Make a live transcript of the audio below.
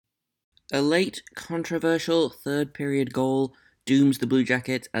A late, controversial third period goal dooms the Blue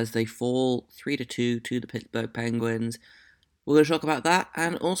Jackets as they fall 3-2 to the Pittsburgh Penguins. We're going to talk about that,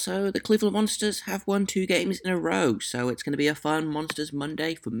 and also the Cleveland Monsters have won 2 games in a row, so it's going to be a fun Monsters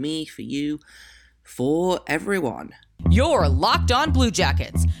Monday for me, for you, for everyone. You're Locked On Blue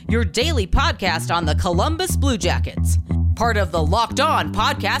Jackets, your daily podcast on the Columbus Blue Jackets, part of the Locked On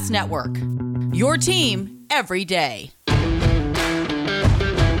Podcast Network. Your team every day.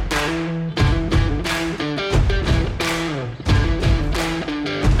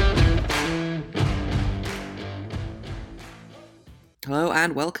 Hello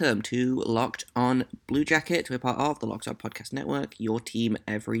and welcome to Locked On Blue Jackets. We're part of the Locked On Podcast Network, your team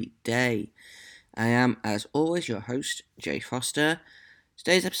every day. I am, as always, your host, Jay Foster.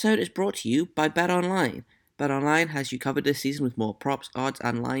 Today's episode is brought to you by BetOnline. BetOnline has you covered this season with more props, odds,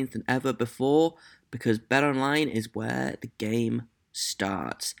 and lines than ever before, because BetOnline is where the game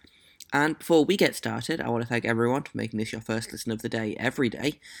starts. And before we get started, I want to thank everyone for making this your first listen of the day every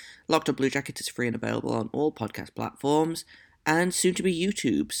day. Locked On Blue Jackets is free and available on all podcast platforms, and soon to be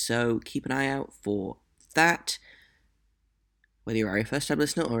YouTube, so keep an eye out for that. Whether you are a first-time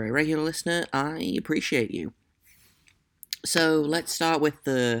listener or a regular listener, I appreciate you. So let's start with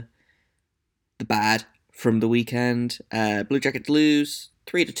the bad from the weekend. Blue Jackets lose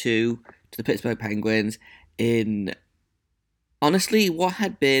 3-2 to the Pittsburgh Penguins in, honestly, what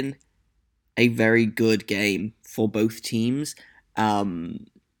had been a very good game for both teams.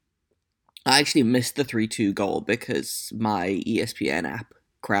 I actually missed the 3-2 goal because my ESPN app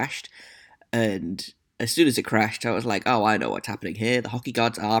crashed, and as soon as it crashed, I was like, oh, I know what's happening here. The hockey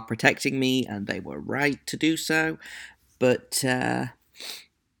gods are protecting me, and they were right to do so. But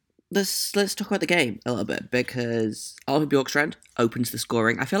let's talk about the game a little bit, because Oliver Bjorkstrand opens the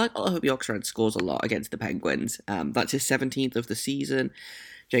scoring. I feel like Oliver Bjorkstrand scores a lot against the Penguins. That's his 17th of the season.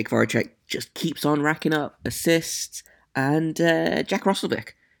 Jake Voracek just keeps on racking up assists, and Jack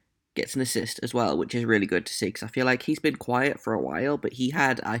Roslovic gets an assist as well, which is really good to see, because I feel like he's been quiet for a while, but he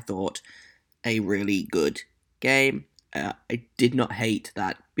had, I thought, a really good game. I did not hate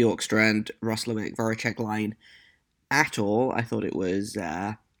that Bjorkstrand, Roslovic, Voracek line at all. I thought it was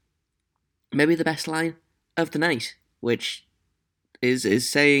maybe the best line of the night, which is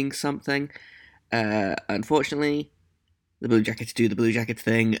saying something. Unfortunately, the Blue Jackets do the Blue Jackets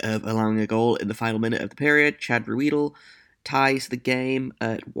thing of allowing a goal in the final minute of the period. Chad Ruhwedel ties the game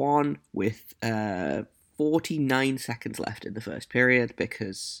at 1 with 49 seconds left in the first period,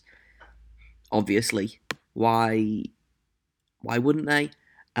 because obviously, why wouldn't they?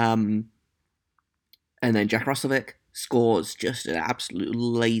 And then Jack Roslovic scores just an absolute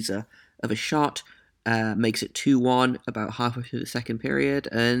laser of a shot, makes it 2-1 about halfway through the second period,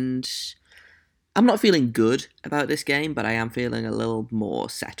 and I'm not feeling good about this game, but I am feeling a little more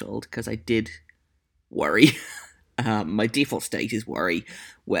settled, because I did worry. My default state is worry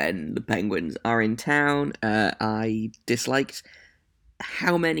when the Penguins are in town. I disliked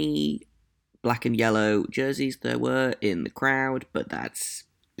how many black and yellow jerseys there were in the crowd, but that's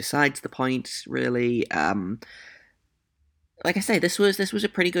besides the point, really. Like I say, this was a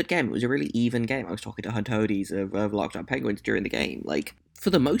pretty good game. It was a really even game. I was talking to Hunt Hodes of Locked On Penguins during the game. Like,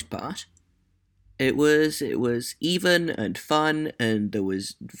 for the most part, it was even and fun, and there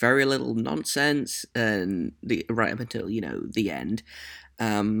was very little nonsense, and right up until the end.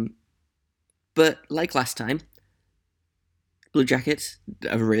 But like last time, Blue Jackets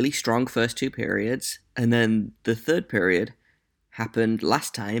a really strong first 2 periods, and then the third period happened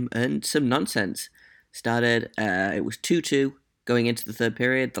last time, and some nonsense started. It was 2-2 going into the third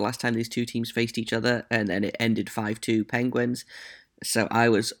period, the last time these two teams faced each other, and then it ended 5-2 Penguins. So I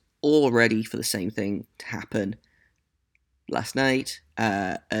was all ready for the same thing to happen last night,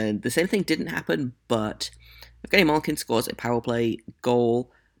 and the same thing didn't happen, but Evgeny Malkin scores a power play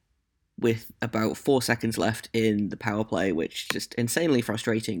goal with about 4 seconds left in the power play, which is just insanely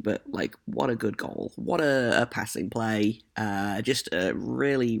frustrating, but like, what a good goal. What a passing play. Just a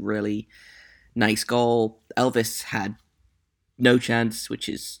really, really nice goal. Elvis had no chance, which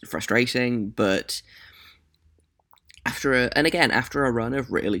is frustrating, but after a run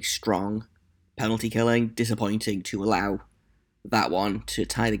of really strong penalty killing, disappointing to allow that one to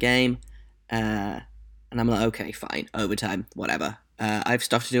tie the game. And I'm like, okay, fine, overtime, whatever. I have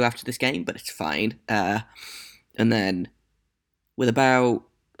stuff to do after this game, but it's fine. And then, with about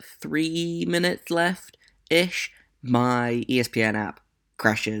 3 minutes left-ish, my ESPN app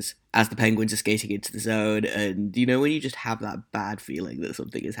crashes as the Penguins are skating into the zone, and when you just have that bad feeling that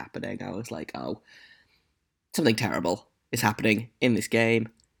something is happening, I was like, oh, something terrible is happening in this game.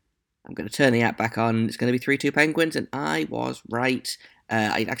 I'm going to turn the app back on. It's going to be 3-2 Penguins, and I was right.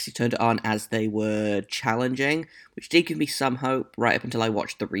 I actually turned it on as they were challenging, which did give me some hope right up until I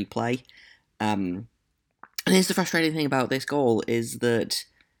watched the replay. And here's the frustrating thing about this goal is that,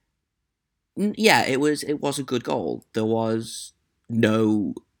 yeah, it was a good goal. There was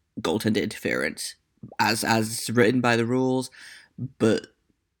no goaltender interference as written by the rules, but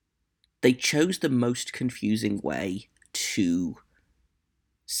they chose the most confusing way to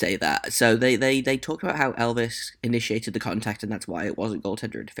say that. So they talked about how Elvis initiated the contact and that's why it wasn't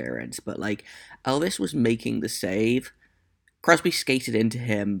goaltender interference, but like Elvis was making the save. Crosby skated into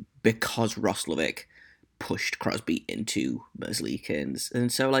him because Roslovic pushed Crosby into Merzlikins.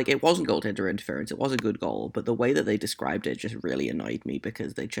 And so, like, it wasn't goaltender interference. It was a good goal, but the way that they described it just really annoyed me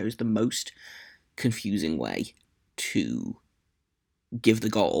because they chose the most confusing way to give the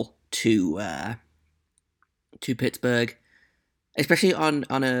goal to Pittsburgh. Especially on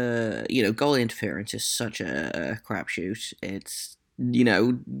a, goal interference is such a crapshoot. It's,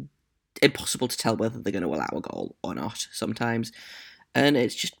 impossible to tell whether they're going to allow a goal or not sometimes. And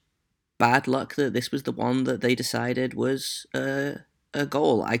it's just bad luck that this was the one that they decided was a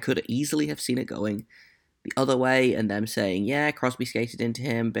goal. I could easily have seen it going the other way and them saying, yeah, Crosby skated into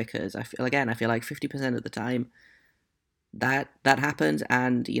him, because I feel like 50% of the time that happens,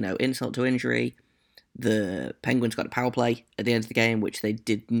 and, insult to injury, the Penguins got a power play at the end of the game, which they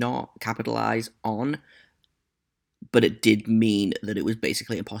did not capitalize on, but it did mean that it was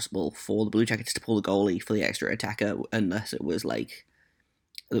basically impossible for the Blue Jackets to pull the goalie for the extra attacker unless it was like,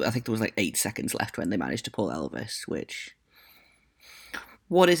 I think there was like 8 seconds left when they managed to pull Elvis, which,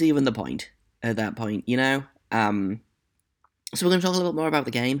 what is even the point at that point, So we're going to talk a little bit more about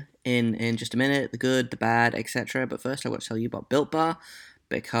the game in just a minute, the good, the bad, etc. But first I want to tell you about Built Bar,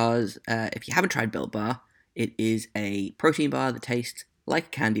 because if you haven't tried Built Bar, it is a protein bar that tastes like a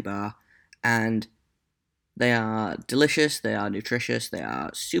candy bar, and they are delicious, they are nutritious, they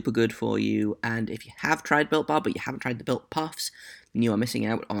are super good for you, and if you have tried Built Bar but you haven't tried the Built Puffs, then you are missing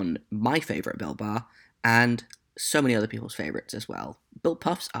out on my favourite Built Bar, and so many other people's favourites as well. Built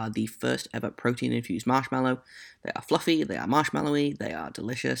Puffs are the first ever protein-infused marshmallow. They are fluffy, they are marshmallowy, they are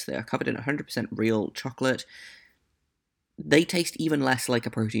delicious, they are covered in 100% real chocolate. They taste even less like a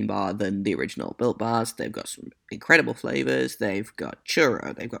protein bar than the original Built Bars. They've got some incredible flavors. They've got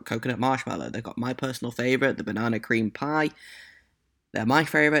churro, they've got coconut marshmallow, they've got my personal favorite, the banana cream pie. They're my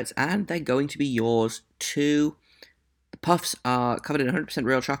favorites, and they're going to be yours too. The Puffs are covered in 100%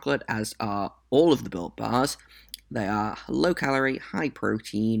 real chocolate, as are all of the Built Bars. They are low calorie, high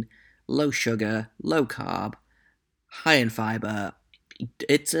protein, low sugar, low carb, high in fiber.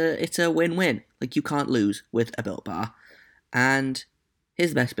 It's a win-win. Like, you can't lose with a Built Bar. And here's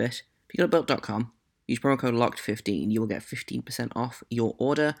the best bit. If you go to Built.com, use promo code LOCKED15, you will get 15% off your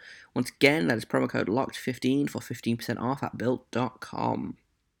order. Once again, that is promo code LOCKED15 for 15% off at Built.com.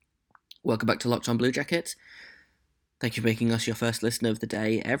 Welcome back to Locked On Blue Jackets. Thank you for making us your first listener of the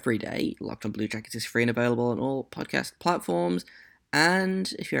day every day. Locked On Blue Jackets is free and available on all podcast platforms.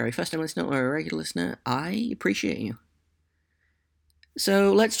 And if you're a first-time listener or a regular listener, I appreciate you.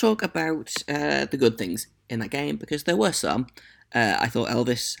 So let's talk about the good things in that game, because there were some. I thought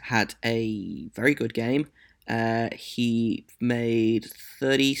Elvis had a very good game. He made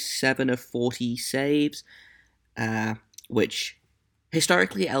 37 of 40 saves, which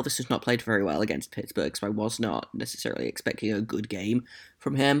historically Elvis has not played very well against Pittsburgh, so I was not necessarily expecting a good game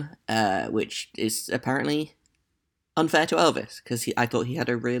from him, which is apparently unfair to Elvis, because I thought he had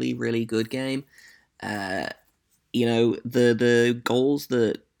a really, really good game. The goals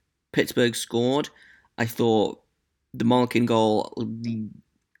that Pittsburgh scored, I thought the Malkin goal,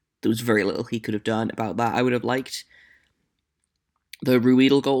 there was very little he could have done about that. I would have liked the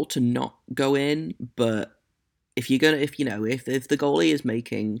Ruedel goal to not go in, but if the goalie is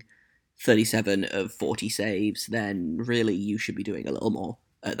making 37 of 40 saves, then really you should be doing a little more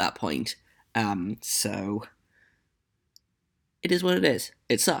at that point. So it is what it is.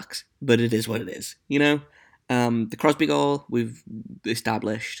 It sucks, but it is what it is, The Crosby goal, we've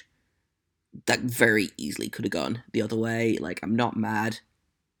established that very easily could have gone the other way. Like, I'm not mad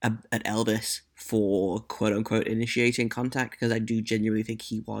at Elvis for quote-unquote initiating contact, because I do genuinely think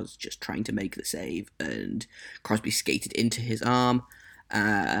he was just trying to make the save, and Crosby skated into his arm.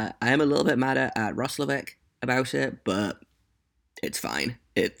 I am a little bit mad at Roslovic about it, but it's fine.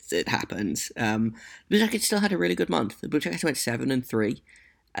 It happens. Blue Jackets still had a really good month. The Blue Jackets went 7-3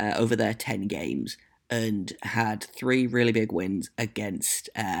 over their 10 games, and had 3 really big wins against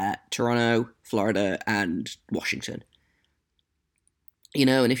Toronto, Florida, and Washington.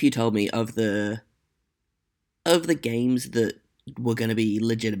 And if you told me of the games that were going to be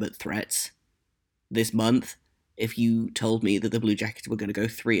legitimate threats this month, if you told me that the Blue Jackets were going to go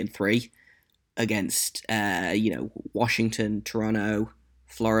 3-3 against, Washington, Toronto,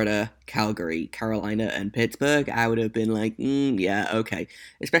 Florida, Calgary, Carolina, and Pittsburgh, I would have been like, yeah, okay.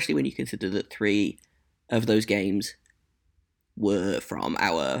 Especially when you consider that 3 of those games were from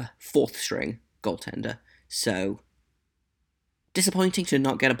our 4th string goaltender. So, disappointing to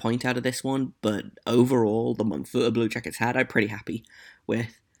not get a point out of this one, but overall, the month that the Blue Jackets had, I'm pretty happy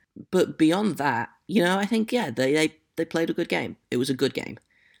with. But beyond that, I think, they played a good game. It was a good game.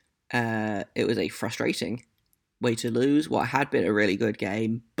 It was a frustrating way to lose what had been a really good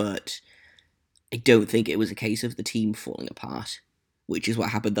game, but I don't think it was a case of the team falling apart, which is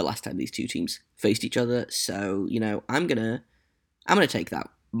what happened the last time these two teams faced each other. So, I'm gonna take that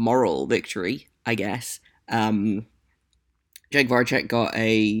moral victory, I guess. Jake Voracek got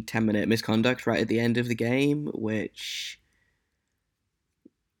a 10-minute misconduct right at the end of the game, which...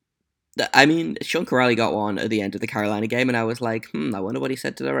 Sean Kuraly got one at the end of the Carolina game, and I was like, I wonder what he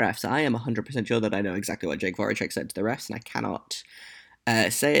said to the refs. I am 100% sure that I know exactly what Jake Voracek said to the refs, and I cannot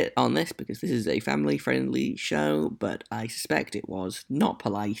say it on this because this is a family-friendly show, but I suspect it was not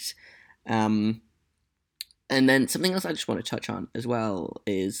polite. And then something else I just want to touch on as well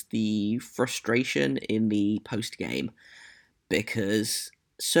is the frustration in the post-game, because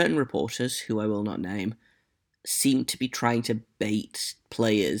certain reporters, who I will not name, seem to be trying to bait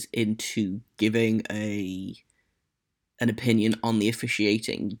players into giving an opinion on the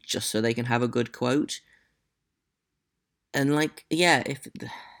officiating just so they can have a good quote. And what are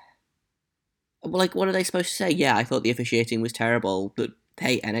they supposed to say? Yeah, I thought the officiating was terrible, but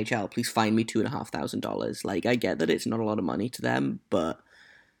hey, NHL, please fine me $2,500. I get that it's not a lot of money to them, but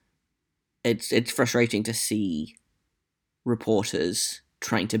it's frustrating to see reporters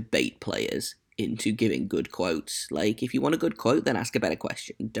trying to bait players into giving good quotes. If you want a good quote, then ask a better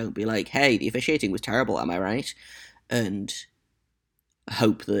question. Don't be like, hey, the officiating was terrible, am I right? And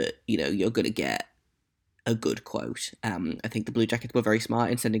hope that, you're going to get a good quote. I think the Blue Jackets were very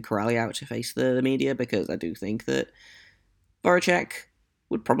smart in sending Kuraly out to face the media, because I do think that Voracek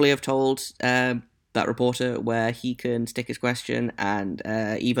would probably have told that reporter where he can stick his question, and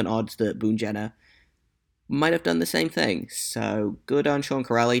even odds that Boone Jenner might have done the same thing. So good on Sean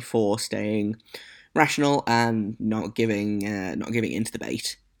Kuraly for staying rational and not giving into the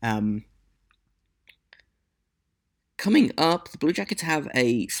bait. Coming up, the Blue Jackets have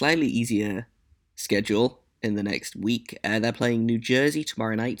a slightly easier schedule in the next week. They're playing New Jersey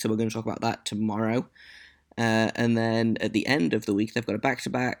tomorrow night, so we're going to talk about that tomorrow. And then at the end of the week, they've got a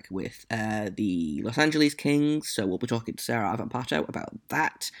back-to-back with the Los Angeles Kings, so we'll be talking to Sarah Avampato about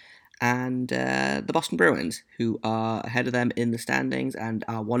that. And the Boston Bruins, who are ahead of them in the standings and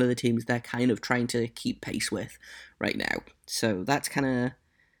are one of the teams they're kind of trying to keep pace with right now. So that's kind of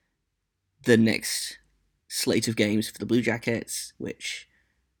the next slate of games for the Blue Jackets, which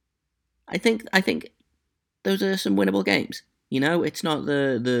I think those are some winnable games. It's not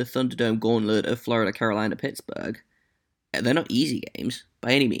the Thunderdome gauntlet of Florida, Carolina, Pittsburgh. They're not easy games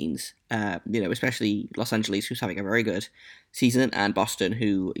by any means, especially Los Angeles, who's having a very good season, and Boston,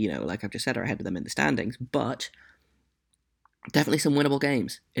 who, like I've just said, are ahead of them in the standings, but definitely some winnable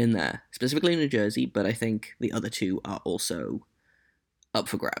games in there, specifically New Jersey, but I think the other two are also up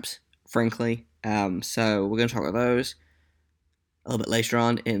for grabs, frankly. So we're going to talk about those a little bit later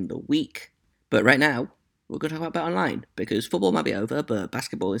on in the week, but right now, we're going to talk about BetOnline, because football might be over, but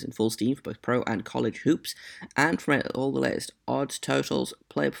basketball is in full steam for both pro and college hoops. And from all the latest odds, totals,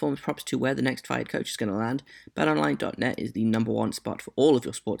 player performance props to where the next fired coach is going to land, BetOnline.net is the number one spot for all of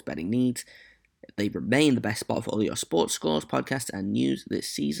your sports betting needs. They remain the best spot for all your sports scores, podcasts, and news this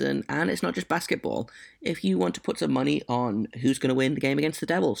season. And it's not just basketball. If you want to put some money on who's going to win the game against the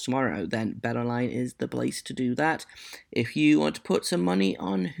Devils tomorrow, then BetOnline is the place to do that. If you want to put some money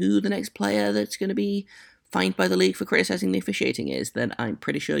on who the next player that's going to be fined by the league for criticizing the officiating is, then I'm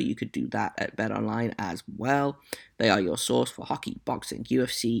pretty sure you could do that at BetOnline as well. They are your source for hockey, boxing,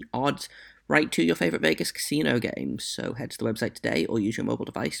 UFC odds, right to your favorite Vegas casino games. So head to the website today or use your mobile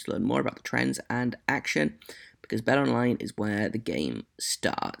device to learn more about the trends and action, because BetOnline is where the game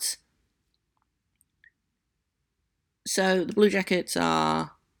starts. So the Blue Jackets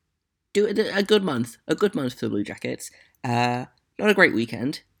are doing a good month for the Blue Jackets. Not a great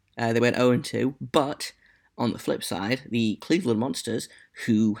weekend. They went 0-2, but on the flip side, the Cleveland Monsters,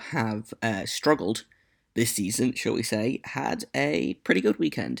 who have struggled this season, shall we say, had a pretty good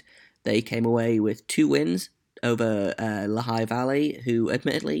weekend. They came away with 2 wins over Lehigh Valley, who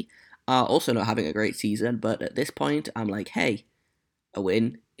admittedly are also not having a great season, but at this point, I'm like, hey, a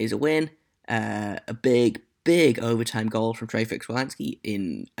win is a win. A big overtime goal from Trey Fix-Wolanski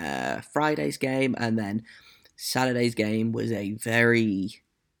in Friday's game, and then Saturday's game was a very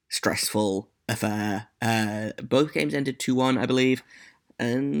stressful affair. Both games ended 2-1, I believe,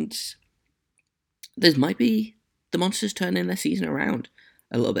 and this might be the Monsters turning their season around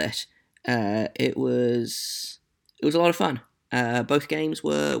a little bit. It was a lot of fun. Both games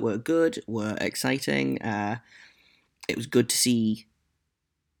were good, were exciting. It was good to see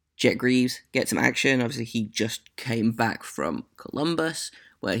Jet Greaves get some action. Obviously, he just came back from Columbus,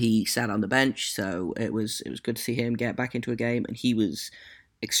 where he sat on the bench, so it was good to see him get back into a game, and he was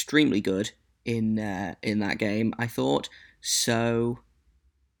extremely good in that game, I thought. So,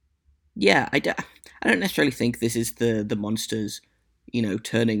 yeah, I don't necessarily think this is the Monsters,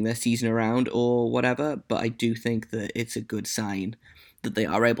 turning their season around or whatever, but I do think that it's a good sign that they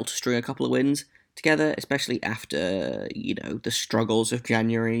are able to string a couple of wins together, especially after, the struggles of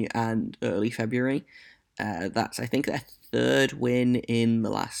January and early February. That's, I think, their third win in the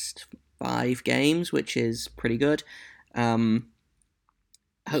last 5 games, which is pretty good.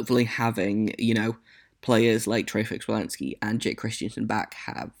 Hopefully having, players like Trey Fix-Wolansky and Jake Christensen back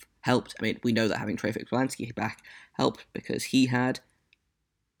have helped. I mean, we know that having Trey Fix-Wolansky back helped because he had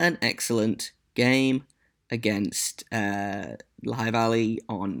an excellent game against Lehigh Valley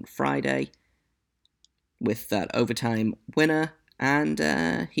on Friday with that overtime winner,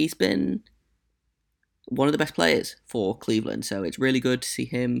 and he's been one of the best players for Cleveland, so it's really good to see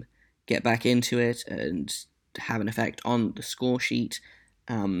him get back into it and have an effect on the score sheet.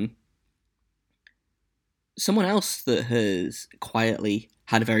 Someone else that has quietly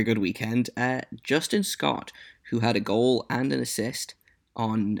had a very good weekend, Justin Scott, who had a goal and an assist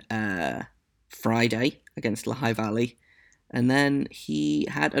on Friday against Lehigh Valley, and then he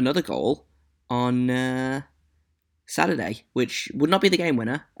had another goal on Saturday, which would not be the game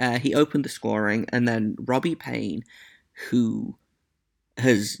winner. He opened the scoring, and then Robbie Payne, who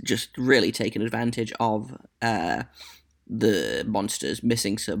has just really taken advantage of the Monsters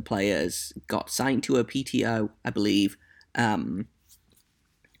missing some players, got signed to a PTO, I believe,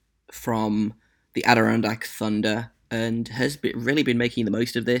 from the Adirondack Thunder, and has really been making the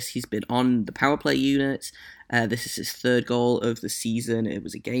most of this. He's been on the power play unit. This is his third goal of the season. It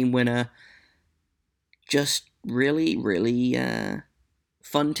was a game winner. Just really, really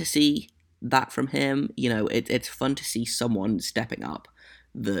fun to see that from him. It's fun to see someone stepping up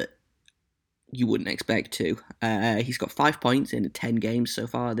that you wouldn't expect to. He's got 5 points in 10 games so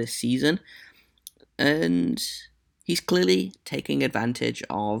far this season, and he's clearly taking advantage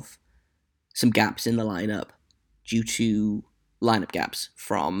of some gaps in the lineup due to lineup gaps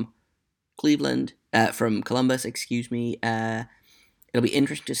from Columbus, excuse me. It'll be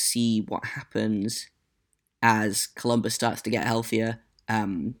interesting to see what happens as Columbus starts to get healthier.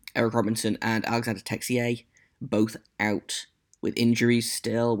 Eric Robinson and Alexander Texier both out with injuries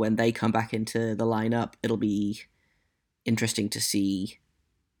still. When they come back into the lineup, it'll be interesting to see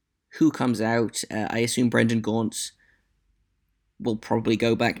who comes out. I assume Brendan Gaunce will probably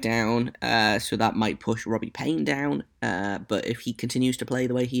go back down, so that might push Robbie Payne down. But if he continues to play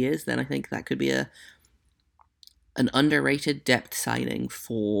the way he is, then I think that could be an underrated depth signing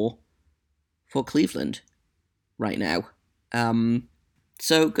for Cleveland right now.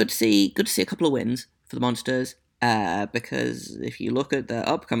 So good to see a couple of wins for the Monsters. Because if you look at their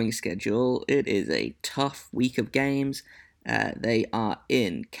upcoming schedule, it is a tough week of games. They are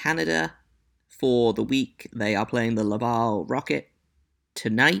in Canada for the week. They are playing the Laval Rocket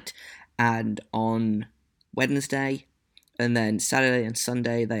tonight and on Wednesday. And then Saturday and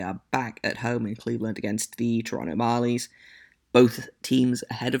Sunday, they are back at home in Cleveland against the Toronto Marlies. Both teams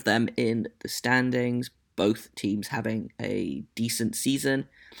ahead of them in the standings. Both teams having a decent season.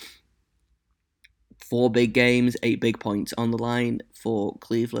 4 big games, 8 big points on the line for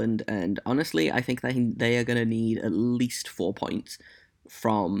Cleveland, and honestly, I think they are going to need at least 4 points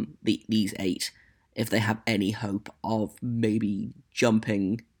from these 8 if they have any hope of maybe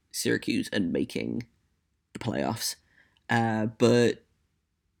jumping Syracuse and making the playoffs. But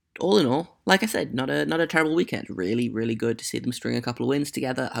all in all, like I said, not a terrible weekend. Really, really good to see them string a couple of wins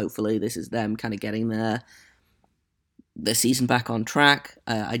together. Hopefully, this is them kind of getting their season back on track.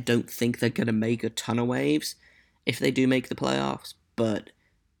 I don't think they're going to make a ton of waves if they do make the playoffs, but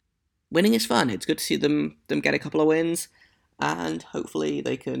winning is fun. It's good to see them get a couple of wins, and hopefully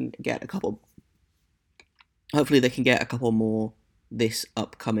they can get a couple more this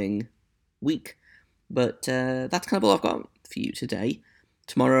upcoming week. But that's kind of all I've got for you today.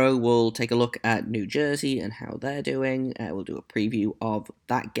 Tomorrow we'll take a look at New Jersey and how they're doing. We'll do a preview of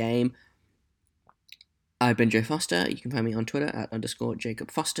that game. I've been Joe Foster. You can find me on Twitter at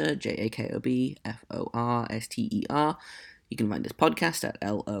 _Jacob Foster, JAKOB FORSTER. You can find this podcast at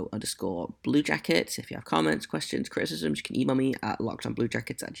LO_Blue Jackets. If you have comments, questions, criticisms, you can email me at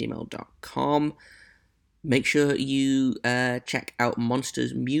lockedonbluejackets@gmail.com. Make sure you check out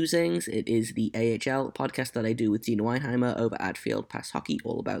Monsters Musings. It is the AHL podcast that I do with Dina Weinheimer over at Field Pass Hockey,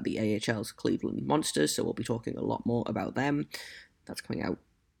 all about the AHL's Cleveland Monsters, so we'll be talking a lot more about them. That's coming out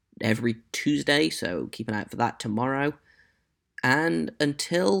every Tuesday, so keep an eye out for that tomorrow. And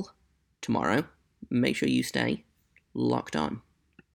until tomorrow, make sure you stay locked on.